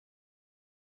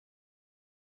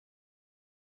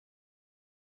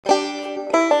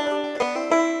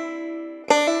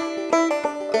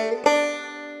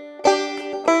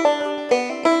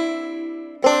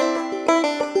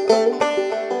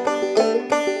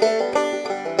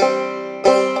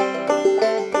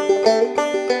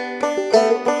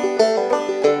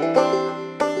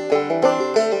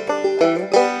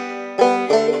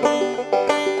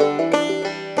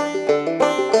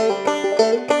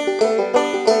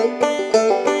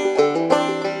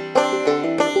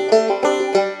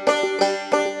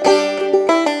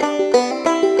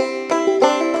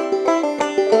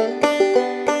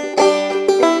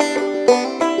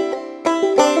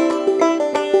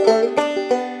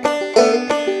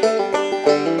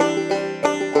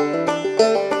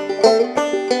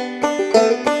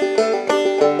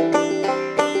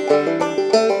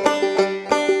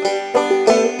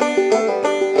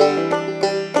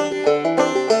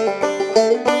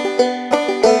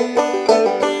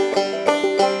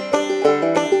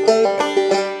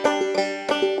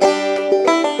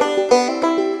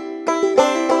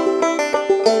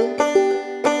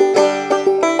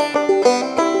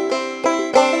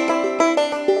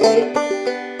SJE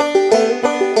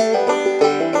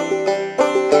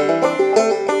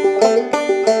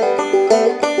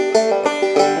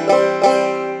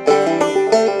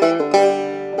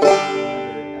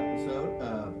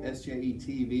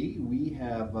TV. We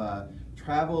have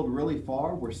traveled really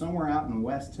far. We're somewhere out in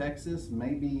West Texas,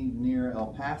 maybe near El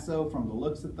Paso from the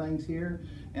looks of things here.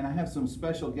 And I have some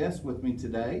special guests with me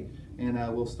today. And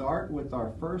we'll start with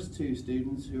our first two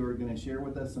students who are going to share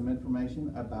with us some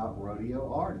information about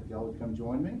rodeo art. If y'all would come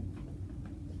join me.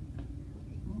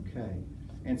 Okay.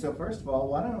 And so first of all,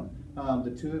 why don't the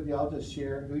two of y'all just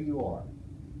share who you are?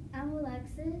 I'm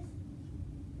Alexis.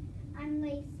 I'm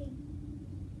Lacey.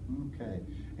 Okay.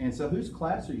 And so whose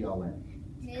class are y'all in?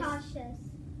 Cautious.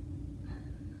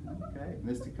 Okay,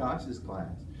 Miss Takasha's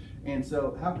class. And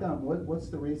so how come, what's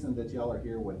the reason that y'all are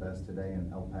here with us today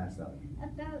in El Paso?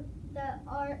 About the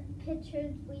art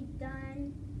pictures we've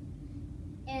done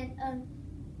and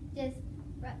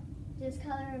just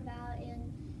color about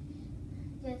and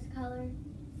just color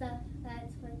stuff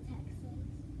that's with Texas.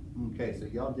 Okay, so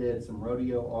y'all did some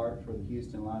rodeo art for the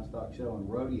Houston Livestock Show and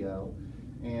Rodeo.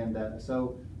 And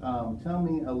so tell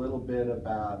me a little bit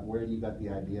about where you got the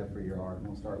idea for your art, and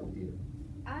we'll start with you.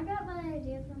 I got my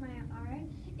idea for my art.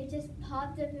 It just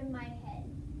popped up in my head.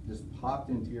 Just popped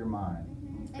into your mind.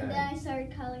 Mm-hmm. Okay. And then I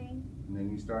started coloring. And then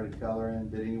you started coloring.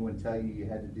 Did anyone tell you you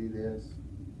had to do this?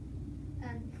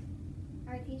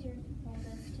 Our teacher told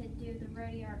us to do the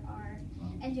rodeo art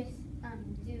and just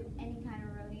do any kind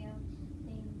of rodeo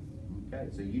things. Okay,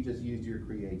 so you just used your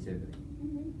creativity.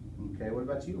 Mm-hmm. Okay, what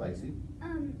about you, Lacey?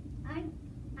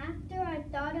 After I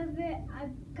thought of it,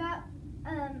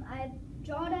 I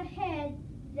drawed a head,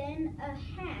 then a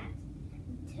hat,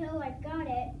 until I got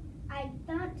it. I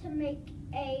thought to make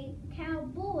a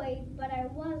cowboy, but I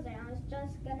wasn't. I was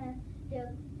just gonna do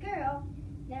a girl,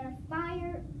 then a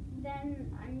fire,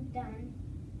 then I'm done.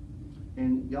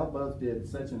 And y'all both did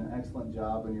such an excellent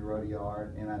job in your rodeo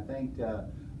art, and I think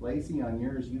Lacey, on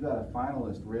yours, you got a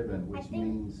finalist ribbon, which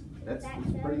means that's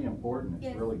pretty important.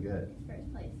 It's really good. It's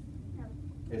first place.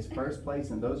 It's first place,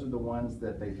 and those are the ones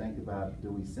that they think about.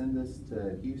 Do we send this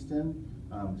to Houston,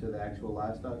 to the actual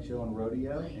livestock show and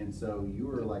rodeo? And so you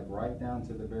were like right down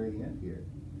to the very end here.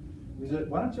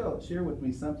 Why don't y'all share with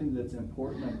me something that's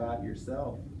important about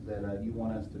yourself that you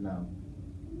want us to know?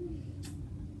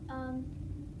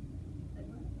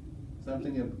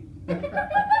 Something.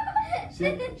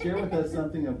 Share with us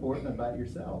something important about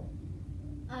yourself.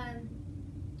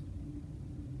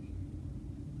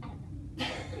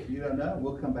 You don't know?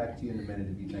 We'll come back to you in a minute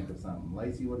if you think of something.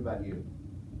 Lacey, what about you?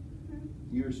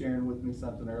 You were sharing with me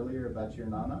something earlier about your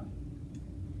Nana?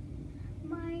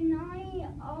 My Nani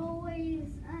always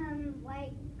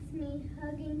likes me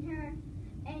hugging her,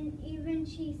 and even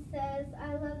she says,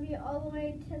 I love you all the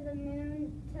way to the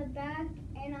moon to back,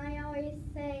 and I always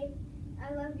say,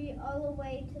 I love you all the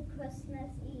way to Christmas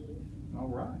Eve. All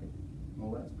right.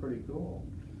 Well, that's pretty cool.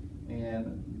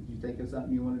 And did you think of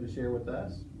something you wanted to share with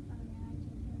us? Oh, yeah, I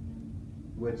just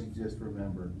remembered. What'd you just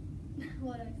remember?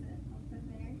 What I said over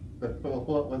there.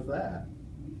 What was that?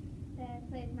 That I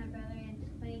play with my brother, and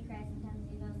when he cries, sometimes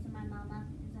he goes to my mama,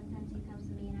 and sometimes he comes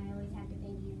to me, and I always have to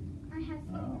baby him. I have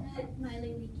to. My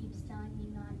lady keeps telling me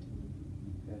not to.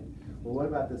 Okay. Well, what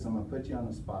about this? I'm going to put you on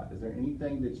the spot. Is there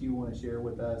anything that you want to share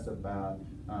with us about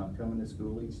coming to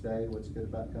school each day? What's good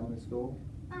about coming to school?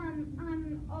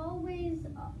 I'm always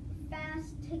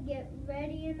fast to get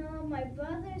ready and all. My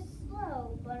brother's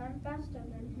slow, but I'm faster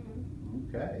than him.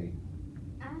 Okay.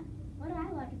 What do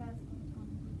I like about school?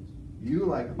 You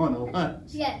like going to lunch?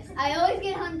 Yes, I always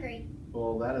get hungry.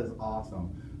 Well, that is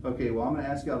awesome. Okay, well, I'm going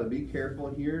to ask y'all to be careful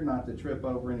here, not to trip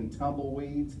over any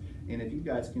tumbleweeds. And if you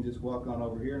guys can just walk on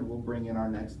over here and we'll bring in our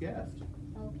next guest.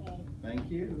 Okay.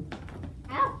 Thank you.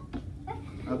 Ow.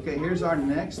 Okay, here's our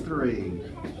next three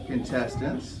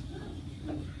contestants.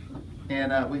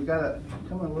 And we've got to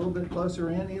come a little bit closer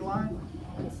in, Eli.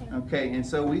 Okay, and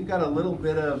so we've got a little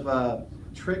bit of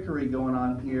trickery going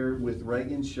on here with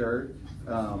Reagan's shirt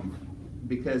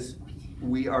because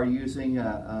we are using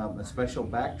a special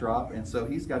backdrop, and so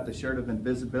he's got the shirt of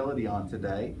invisibility on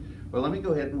today. Well, let me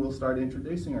go ahead and we'll start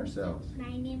introducing ourselves. My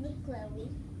name is Chloe.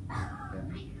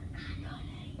 Okay.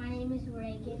 My name is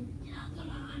Reagan.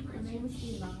 My name is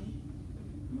Eli.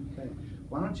 Okay.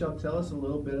 Why don't y'all tell us a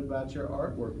little bit about your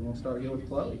artwork, and we'll start here with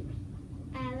Chloe.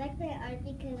 I like my art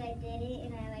because I did it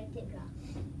and I like to draw.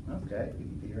 Okay,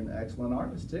 you're an excellent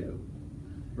artist too.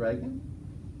 Reagan?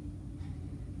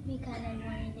 Because I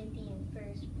wanted to be in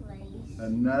first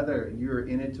place. You're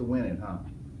in it to win it, huh?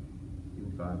 Give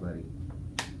me 5, buddy.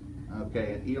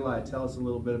 Okay, and Eli, tell us a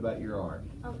little bit about your art.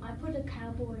 I put a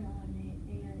cowboy on it,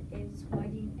 and it's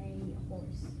riding a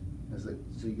horse.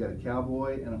 So you got a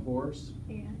cowboy and a horse?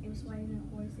 Yeah, it was riding a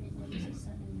horse and there was a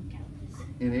sun and cactus.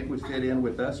 And it would fit in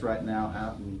with us right now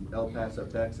out in El Paso,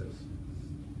 Texas.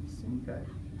 Okay.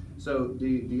 So do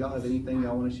y'all have anything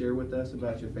y'all want to share with us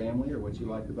about your family or what you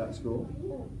like about school?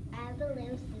 I have a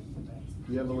little sister.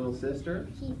 You have a little sister?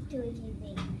 She's 2 years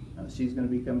old. She's going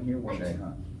to be coming here one day,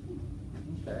 huh?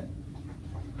 Okay.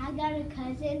 I got a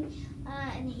cousin,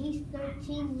 and he's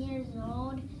 13 years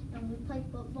old, and we play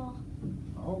football.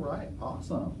 All right.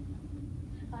 Awesome.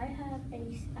 I have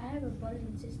a brother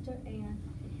and sister, and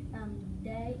I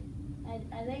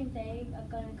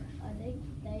think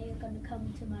they are gonna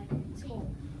come to my school.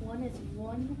 One is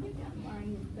my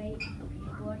baby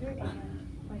brother, and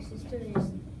my sister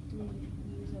is 3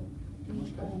 years old.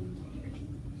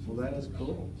 Well, that is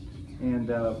cool. And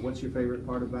what's your favorite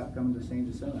part about coming to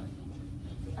San Jacinto?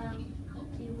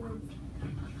 It was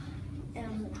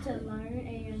to learn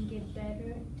and get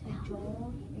better to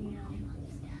draw and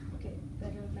get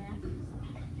better math.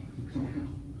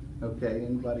 Okay,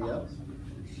 anybody else?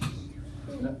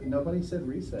 No, nobody said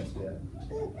recess yet.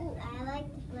 I like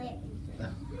to play.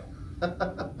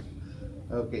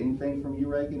 Okay, anything from you,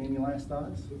 Reagan? Any last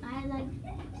thoughts? I like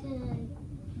to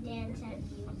dance at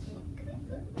music.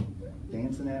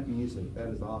 Dancing at music, that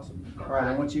is awesome. All right,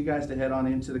 I want you guys to head on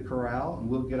into the corral and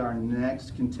we'll get our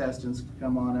next contestants to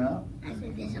come on up. As a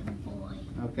visible boy.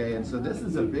 Okay, and so this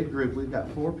is a big group. We've got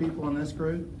 4 people in this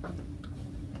group.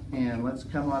 And let's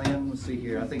come on in, let's see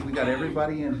here. I think we got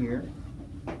everybody in here.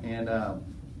 And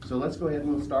so let's go ahead and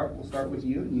we'll start with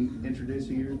you. And you introduce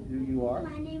who you are.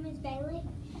 My name is Bailey.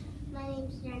 My name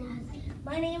is Jenna.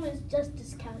 My name is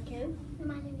Justice Calico.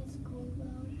 My name is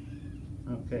Colwell.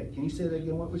 Okay, can you say that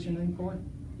again? What was your name, Corey?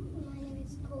 My name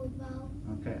is Colwell.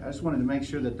 Okay, I just wanted to make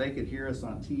sure that they could hear us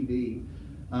on TV.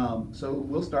 So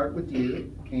we'll start with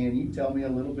you, and you tell me a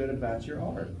little bit about your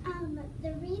art.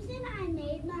 The reason I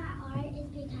made my art is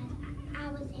because I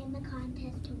was in the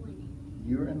contest to win it.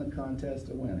 You were in the contest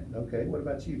to win it. Okay, what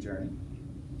about you, Journey?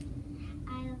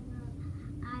 I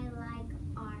like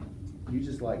art. You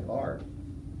just like art.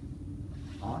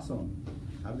 Awesome.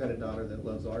 I've got a daughter that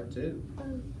loves art too.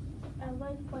 I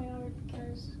like my art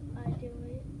because I do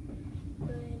it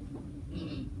good.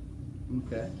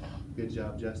 Okay, good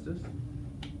job, Justice.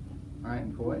 All right,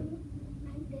 and Coy? I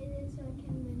did it so I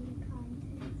can win the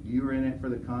contest. You were in it for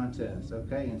the contest,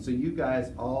 okay? And so you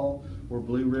guys all were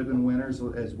blue ribbon winners,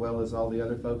 as well as all the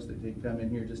other folks that did come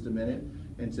in here just a minute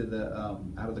into the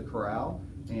out of the corral.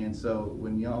 And so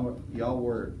when y'all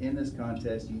were in this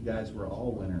contest, you guys were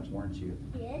all winners, weren't you?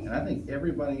 Yes. And I think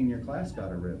everybody in your class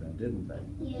got a ribbon, didn't they?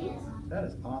 Yes. That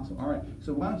is awesome. All right.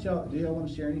 So why don't do y'all want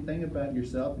to share anything about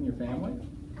yourself and your family?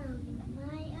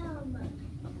 My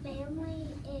family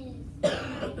is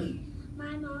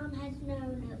my mom has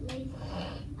known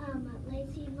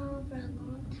Lacey's mom for a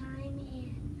long time,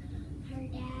 and her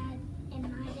dad and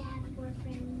my dad were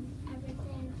friends ever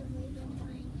since, and we've been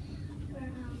playing for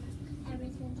ever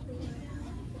since we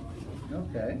were 4.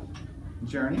 Okay.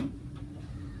 Journey?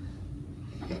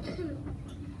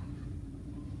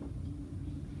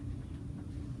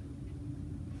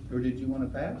 Or did you want to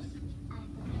pass?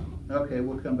 Okay,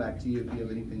 we'll come back to you if you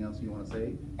have anything else you want to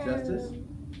say. Justice?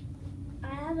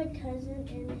 I have a cousin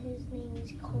and his name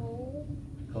is Cole.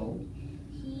 Cole?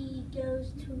 He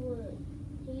goes to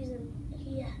he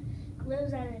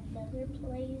lives at another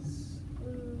place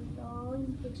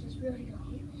long, which is really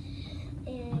long,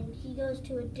 and he goes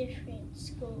to a different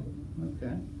school.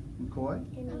 Okay. And Coy?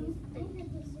 I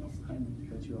have a sister.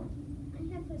 Cut you off. I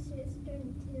have a sister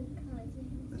and 2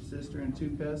 cousins. A sister and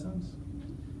 2 cousins.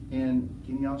 And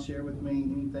can y'all share with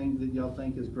me anything that y'all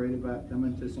think is great about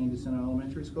coming to San Jacinto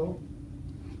Elementary School?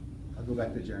 I'll go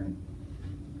back to Journey.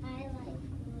 I like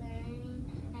learning,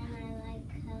 and I like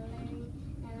coloring,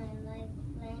 and I like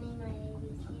learning my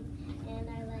ABCs, and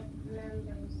I like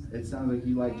numbers. It sounds like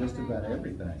you like just about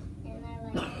everything. And I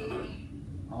like math.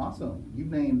 Awesome. You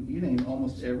name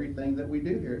almost everything that we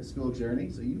do here at School Journey,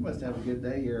 so you must have a good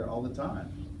day here all the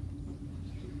time.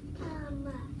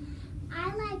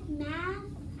 I like math,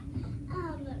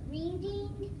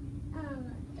 reading,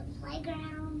 the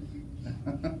playground,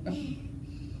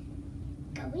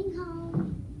 going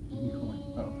home,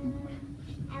 and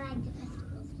I like the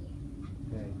festivals here.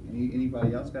 Okay.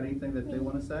 Anybody else got anything that they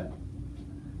want to say?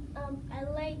 I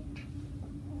like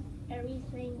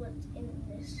everything what's in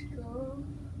this school.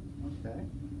 Okay.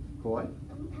 Coy? I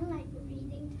like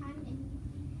reading time and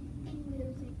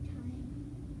music time.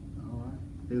 All right.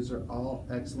 Those are all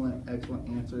excellent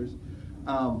answers.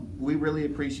 We really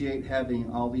appreciate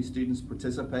having all these students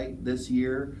participate this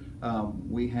year.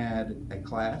 we had a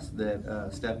class that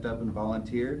stepped up and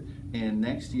volunteered, and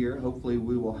next year hopefully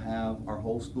we will have our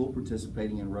whole school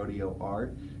participating in rodeo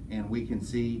art, and we can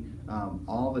see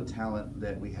all the talent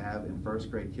that we have in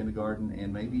first grade, kindergarten,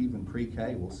 and maybe even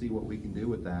pre-K. We'll see what we can do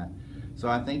with that. So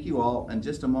I thank you all. In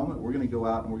just a moment we're going to go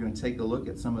out and we're going to take a look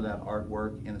at some of that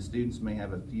artwork, and the students may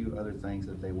have a few other things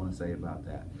that they want to say about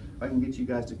that. If I can get you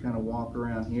guys to kind of walk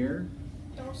around here.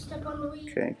 Don't step on the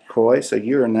weed. Okay, Coy, so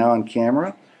you are now on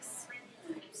camera.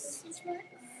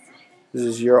 This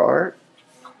is your art,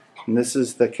 and this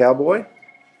is the cowboy.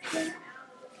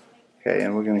 Okay,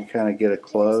 and we're going to kind of get a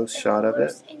close shot of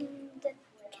it.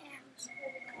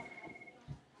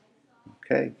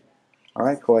 Okay, all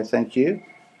right, Coy, thank you.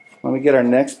 Let me get our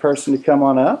next person to come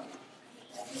on up.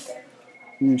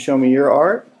 You can show me your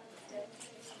art.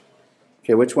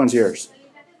 Okay, which one's yours?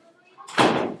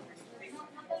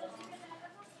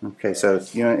 Okay, so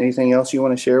you know anything else you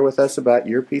want to share with us about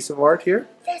your piece of art here?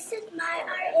 This is my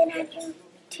art, and I drew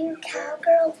two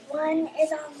cowgirls. One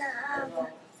is on the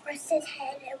horse's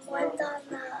head, and one's on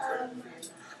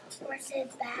the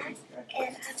horse's back.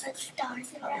 And I put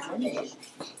stars around it.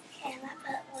 And I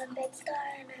put one big star,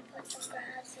 and I put some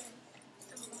grass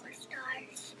and some more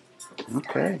stars.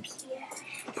 Okay. Stars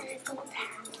here, and a gold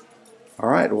hat. All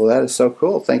right, well that is so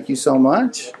cool. Thank you so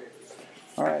much.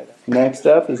 All right, next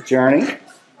up is Journey.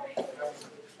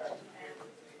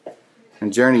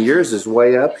 And Journey, yours is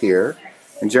way up here.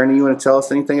 And Journey, you want to tell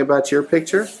us anything about your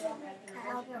picture?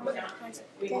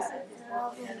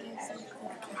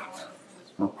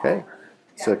 Okay,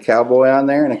 so a cowboy on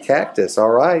there and a cactus. All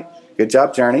right, good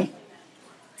job, Journey.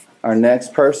 Our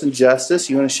next person, Justice,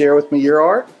 you want to share with me your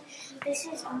art? This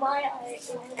is my art,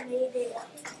 and I made it.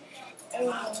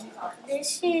 And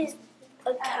this is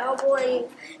a cowboy,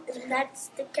 and that's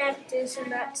the cactus,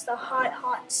 and that's the hot,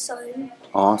 hot sun.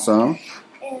 Awesome.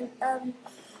 And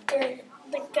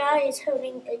the guy is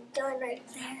holding a gun right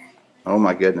there. Oh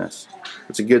my goodness.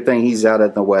 It's a good thing he's out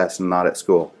in the West and not at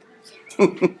school.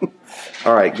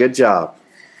 All right, good job.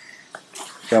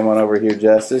 Come on over here,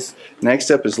 Justice.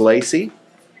 Next up is Lacey.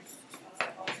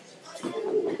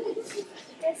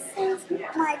 This is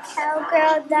my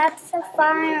cowgirl, that's the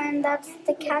fire, and that's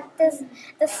the cactus.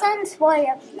 The sun's way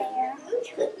up there.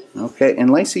 Okay, and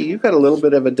Lacey, you've got a little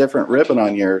bit of a different ribbon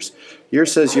on yours.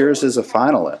 Yours says yours is a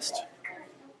finalist.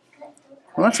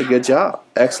 Well, that's a good job.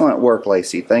 Excellent work,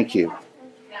 Lacey. Thank you.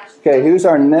 Okay, who's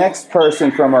our next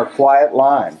person from our quiet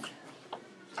line?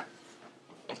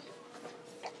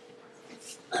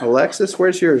 Alexis,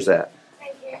 where's yours at?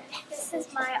 Right here. This is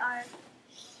my art.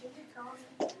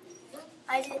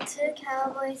 I did two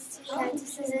cowboys, two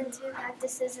cactuses, and two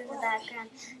cactuses in the background,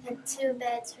 and two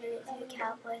beds for the two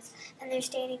cowboys. And they're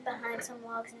standing behind some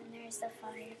logs, and there's the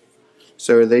fire.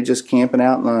 So are they just camping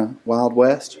out in the Wild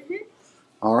West? Mm-hmm.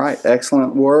 All right,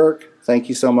 excellent work. Thank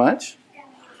you so much.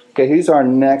 Okay, who's our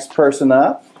next person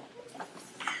up?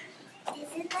 This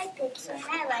is my picture, and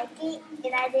I like it.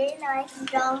 And I didn't know I could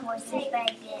draw horses, but I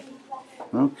did.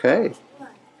 Okay.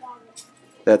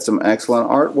 That's some excellent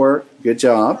artwork. Good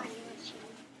job.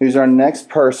 Who's our next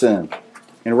person?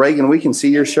 And Reagan, we can see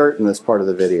your shirt in this part of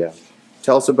the video.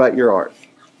 Tell us about your art.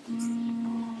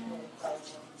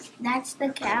 That's the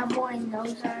cowboy, and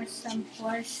those are some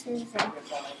horses,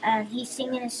 and he's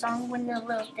singing a song when the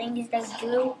little things they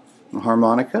do. A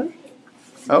harmonica?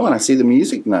 Oh, and I see the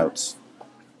music notes.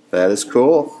 That is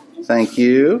cool. Thank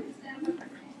you.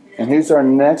 And who's our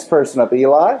next person up?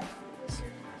 Eli?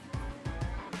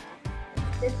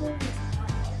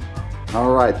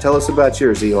 All right, tell us about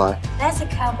yours, Eli. That's a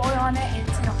cowboy on it, and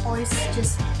it's in a horse,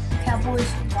 just the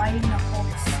cowboy's riding a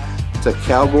horse. It's a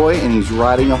cowboy, and he's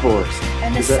riding a horse.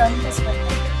 And the sun is with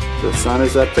him. The sun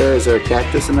is up there. Is there a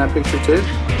cactus in that picture, too?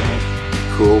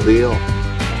 Cool deal.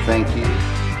 Thank you.